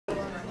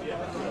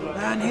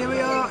And here we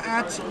are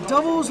at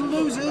doubles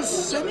losers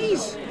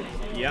semis.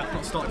 Yeah,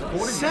 not started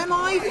recording.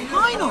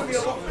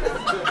 Semi-finals.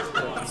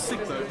 That's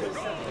sick though.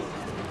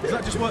 Does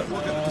that just work?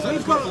 Does that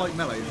just work for like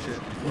melee and shit?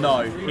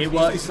 No, it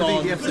works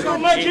on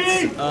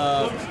PC,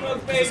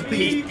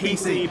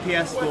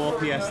 PS4,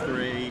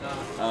 PS3,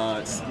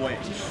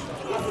 Switch,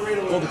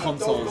 all the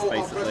consoles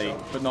basically,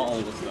 but not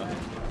all the stuff.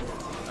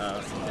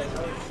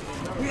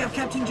 We have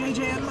Captain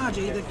JJ and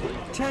Magi, the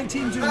tag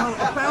team duo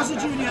of Bowser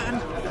Jr.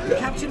 and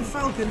Captain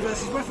Falcon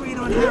versus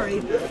Wefferino and Harry.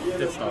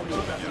 Good stuff.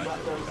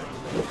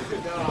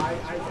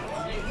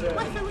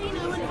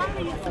 Wefferino and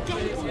Harry are for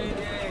dating.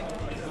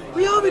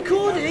 We are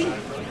recording!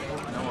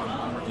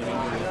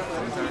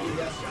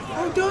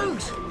 Oh,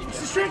 don't! It's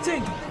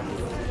distracting!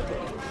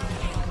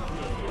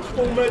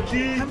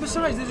 And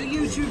besides, there's a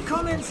YouTube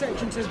comment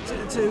section to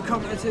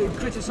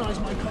criticise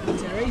my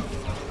commentary.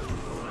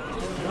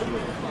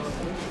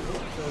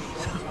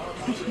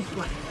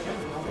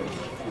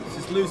 This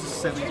is losers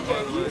semi.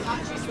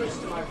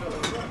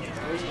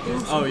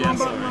 Oh yeah,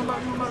 sorry.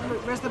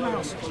 Where's the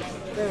mouse?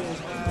 There it is.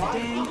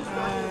 Ding.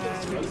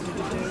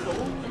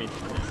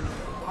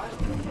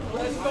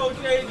 Let's go,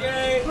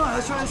 JJ! Right,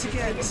 let's try this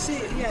again.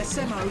 Yeah,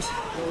 semos.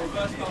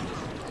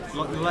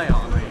 Like the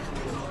layout, I mean.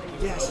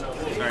 Yes.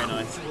 Very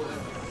nice.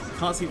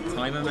 Can't see the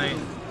timer, mate.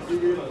 I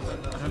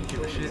don't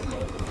give a shit.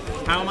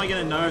 How am I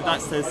going to know if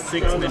that says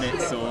 6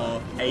 minutes or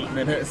 8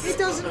 minutes? It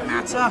doesn't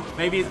matter.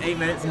 Maybe it's 8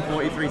 minutes and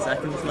 43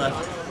 seconds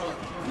left.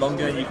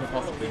 Longer than you can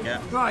possibly get.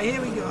 Right,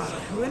 here we go.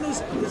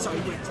 Winners, sorry,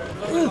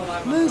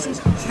 losers,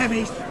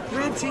 semis.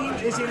 Red team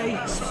is in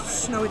a,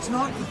 no it's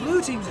not, the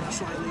blue team's in a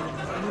slightly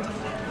environment.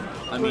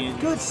 I mean,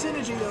 good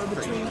synergy though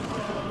between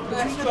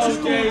the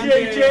two.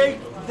 JJ!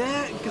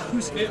 There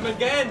goes, Hit him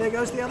again! there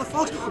goes the other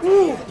fox.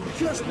 Ooh,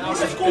 just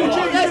missing.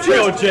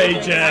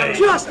 JJ!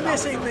 Just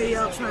missing the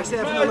up smash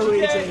there from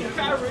Luigi.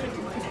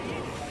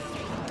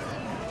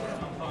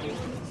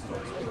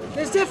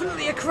 There's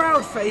definitely a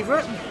crowd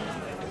favourite.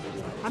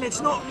 And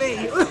it's not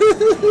me.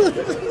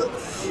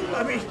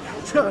 I mean,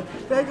 so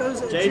there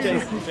goes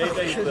JJ's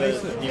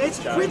It's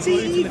pretty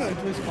even.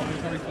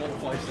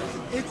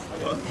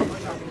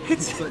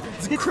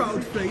 It's a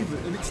crowd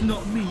favourite and it's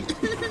not me.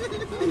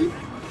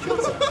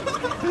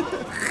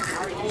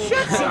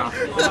 Shut up!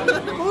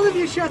 All of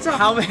you shut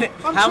up!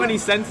 How many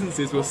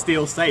sentences will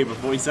Steele say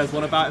before he says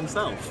one about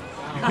himself?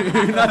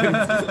 Who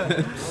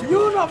knows?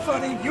 You're not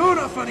funny, you're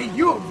not funny,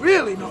 you're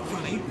really not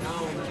funny.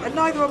 And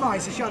neither am I,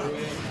 so shut up.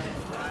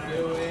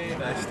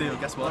 Steele,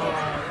 guess what?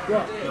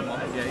 What? Your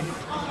mom gay.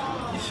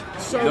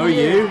 So No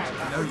you?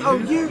 Oh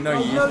you? No,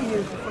 oh you. no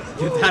you.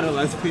 Your dad a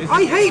lesbian.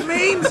 I hate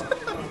memes!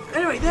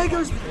 Anyway, there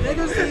goes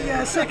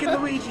the second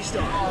Luigi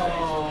star.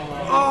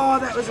 Oh,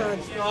 that was a.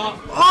 Oh,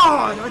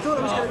 I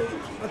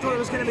thought it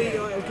was going to be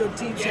a good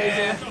team shade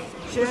there.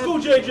 Let's go,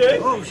 JJ!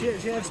 Oh shit,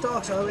 she had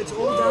Stark, so it's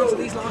all down to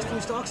these last 2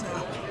 Starks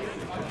now.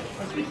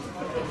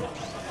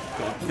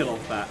 Gotta kill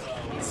off that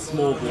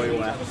small boy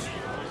left.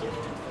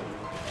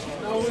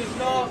 No, he's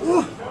not!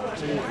 Ooh.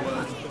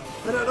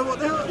 I don't know what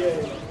the hell.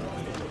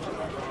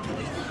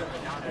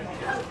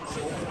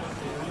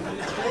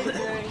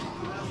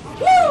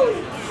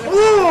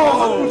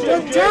 Oh, the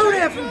down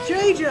air from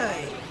JJ!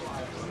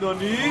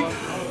 Nani?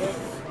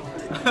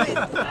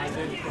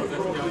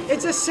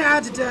 It's a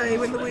sad day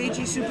when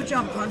Luigi Super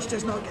Jump Punch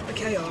does not get the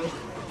KO.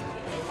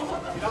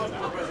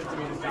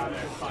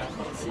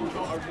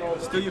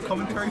 Still, your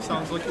commentary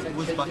sounds like it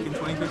was back in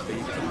 2015.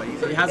 It's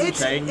amazing. It hasn't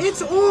changed.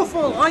 It's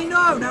awful, I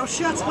know, now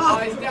shut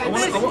up! I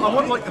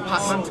want like the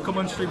Pac-Man to come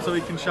on stream so he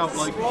can shout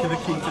like the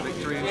key to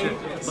victory and shit.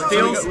 Like,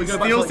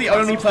 Steele's the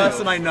only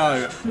person I I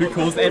know who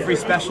calls every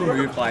special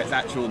move by its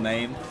actual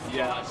name.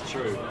 Yeah, that's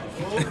true.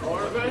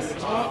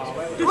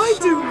 I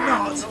do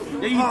not!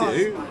 Yeah, you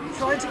do.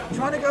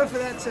 Trying to go for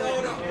that,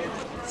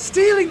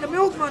 stealing the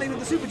milk money with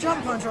the Super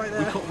Jump Punch right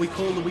there. We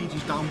call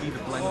Luigi's down B the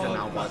blender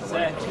now, by the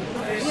way.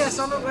 Yes,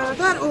 I'm aware of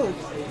that. Oh,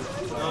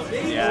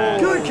 Yeah.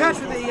 good catch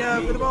with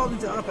the ball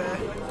into up air.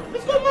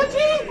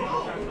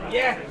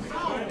 Yeah!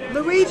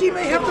 Luigi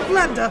may have the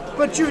blender,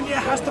 but Junior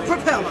has the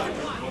propeller.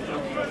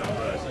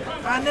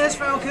 And there's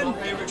Falcon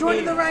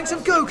joining the ranks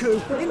of Goku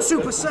in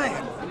Super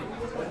Saiyan.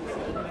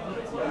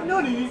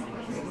 Nani?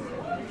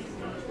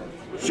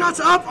 Shut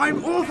up!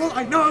 I'm awful.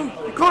 I know.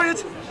 Be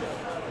quiet.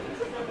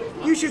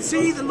 You should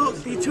see the look,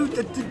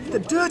 the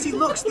dirty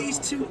looks these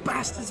two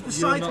bastards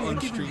beside me are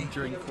giving me.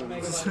 During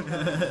calls.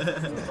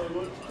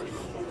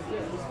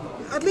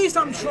 At least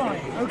I'm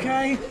trying,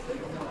 okay?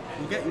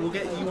 We'll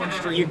get you on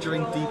stream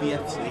during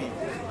DBFC.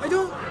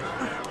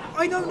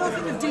 I know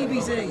nothing of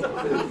DBZ.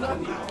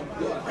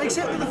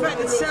 Except for the fact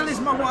that Cell is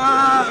my,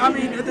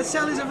 that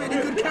Cell is a really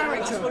good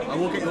character. I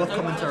will get you off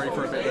commentary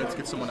for a bit to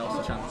give someone else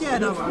a chance. Yeah,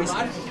 no worries.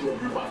 I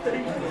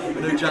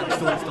know Jack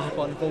still wants to hop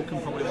on,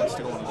 Vulcan probably wants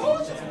to go on as well.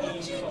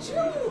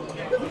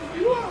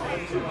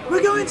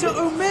 We're going to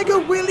Omega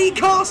Willy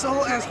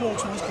Castle, as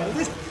Hawksman's called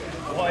it.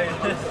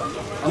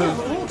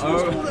 Hawksman's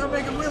called it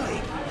Omega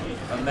Willy.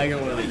 Omega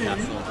Willy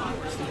Castle.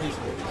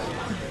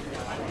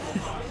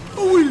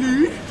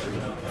 Willy!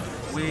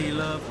 We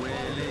love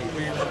Willy.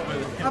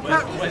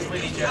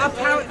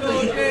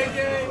 Apparently.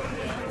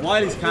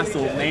 Wiley's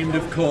Castle, named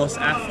of course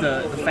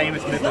after the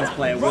famous Midlands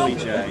player Willie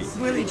J.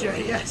 Willie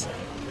J, yes.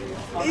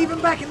 Even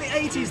back in the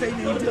 80s they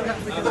named it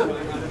that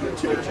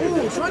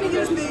because trying to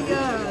use the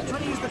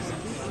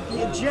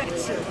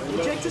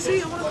ejector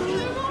seat, I want to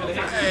call it.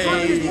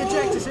 Trying to use the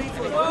ejector seat to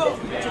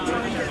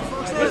try and get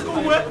Fox there.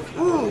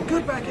 Ooh,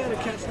 good back air to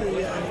catch the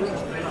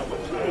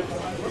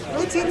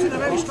both teams in a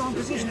very strong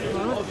position at the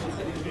moment.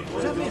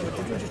 Does that mean that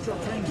they just drop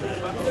frames?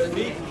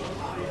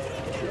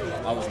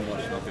 I wasn't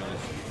watching, I'll be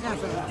honest. Yeah,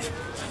 fair enough.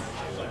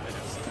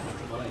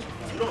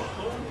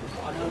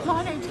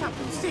 My name's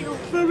Captain Steel.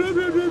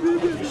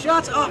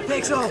 Shut up,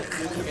 Pixel!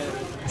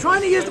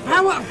 Trying to use the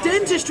power of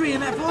dentistry in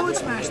that forward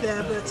smash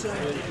there, but It's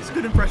a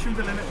good impression,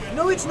 isn't it?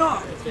 no, it's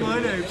not. My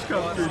name's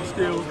Captain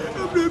Steel.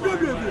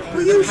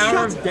 Will you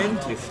Power shut of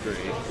dentistry.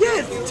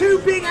 Yes, two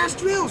big ass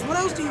drills. What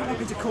else do you want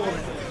me to call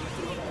it?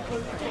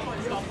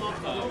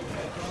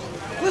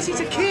 Plus, he's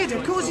a kid.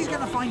 Of course, he's going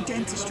to find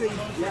dentistry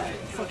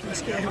fucking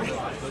scary.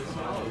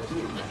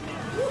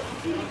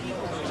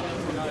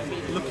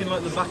 Looking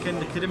like the back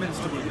end of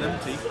Kidderminster with them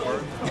teeth.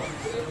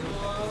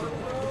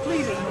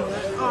 Please ignore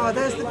that. Oh,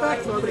 there's the back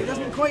throw, but it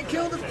doesn't quite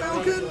kill the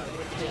Falcon.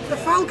 The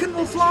Falcon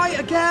will fly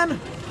again.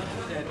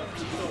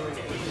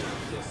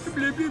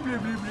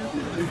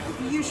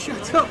 You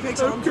shut up,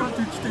 Pixel.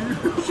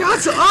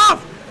 Shut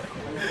up!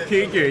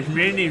 Hey guys,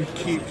 my name's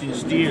Captain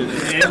Steel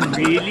and I'm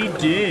really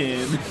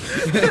dumb.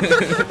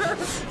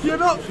 You're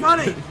not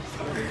funny.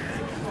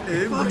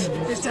 Fox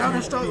is down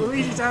and start.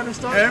 Luigi's down and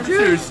start. I'm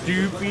so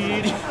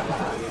stupid.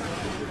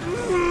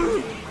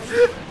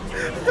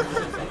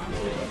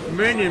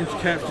 My name's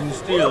Captain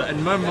Steel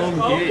and my mom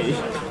gay.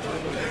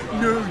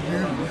 No,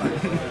 you.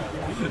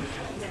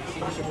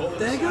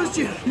 There goes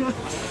Junior.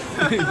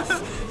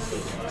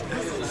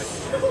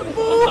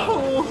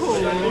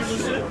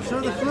 So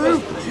the blue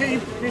team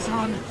is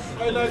on.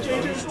 Hello,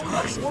 JJ.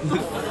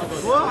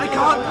 What? I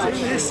can't do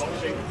this.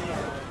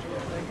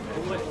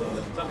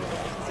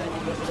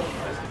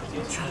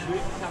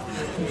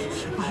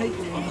 I hate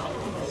you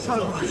so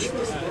much.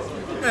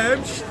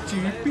 I'm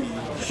stupid.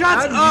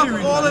 Shut up,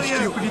 all of you.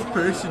 Stupidest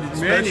person in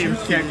My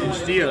name's Captain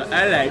Steel.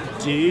 I like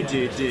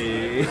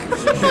DDD.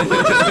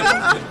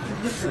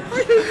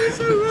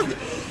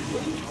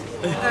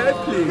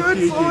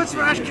 Good forward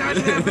smash catch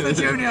there for the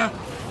Junior.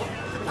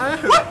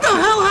 What the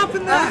hell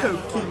happened I there?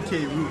 hope King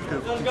K will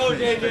help. Let's go,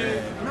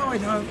 JJ. No, I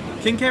don't.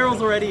 King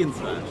Carol's already in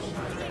Smash.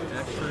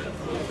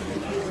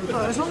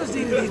 Well, as long as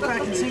DDD's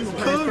back in single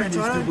player, Corin is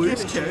I the don't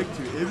worst give a shit.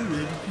 character ever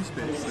in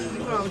Space.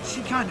 Well,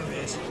 she kind of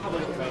is. Can't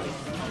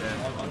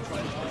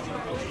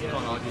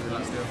argue with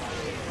that still.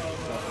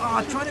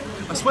 Oh, trying to.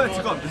 I swear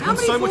to God, there's How been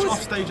many so much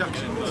forwards- offstage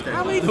action in this game.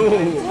 How many?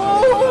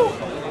 Whoa!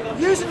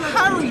 Using the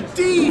Harry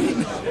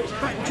Dean!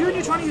 But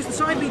Junior trying to use the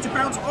side B to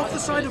bounce off the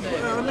side of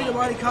Mega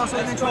Wily Castle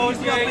and then trying to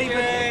use the up B,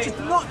 but just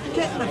not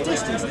getting the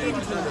distance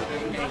needed for that.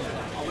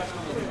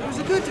 It was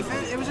a good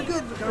defense. It was a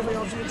good recovery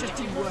option. It just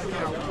didn't work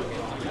out.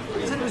 I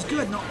said it was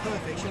good, not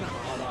perfect. Shut up.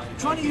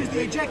 Trying to use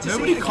the ejector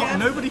seat again.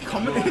 Nobody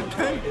commented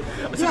then. I said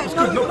Yeah, it was good,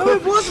 not no, it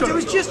perfect. wasn't. Shut It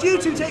was up. just you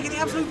two taking the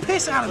absolute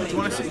piss out of me. Do you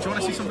want to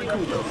see something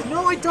cool though?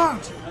 No, I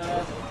don't.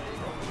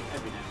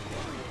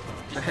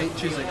 The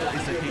H is a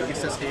it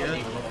says here,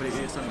 but it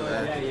is under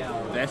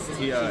there.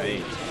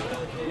 STOH.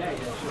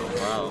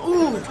 Wow.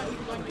 Ooh.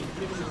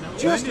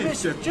 Just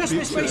missed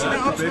spacing that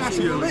up smash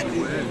a little bit.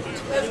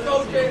 Let's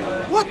go,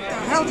 JJ. What the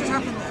hell just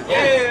happened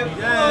there?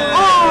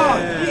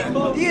 Yeah.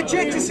 Oh, the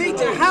ejector seat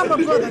to Hammer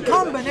Brother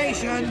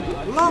combination.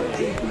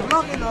 Lovely,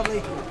 lovely,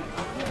 lovely.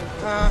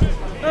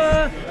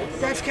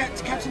 That's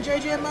Captain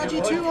JJ and Magi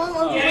 2-0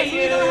 over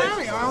Wefferino and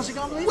Harry. I honestly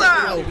can't believe it.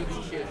 Wow!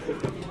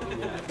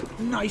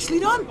 Nicely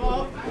done.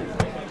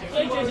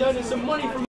 JJ's earning some money from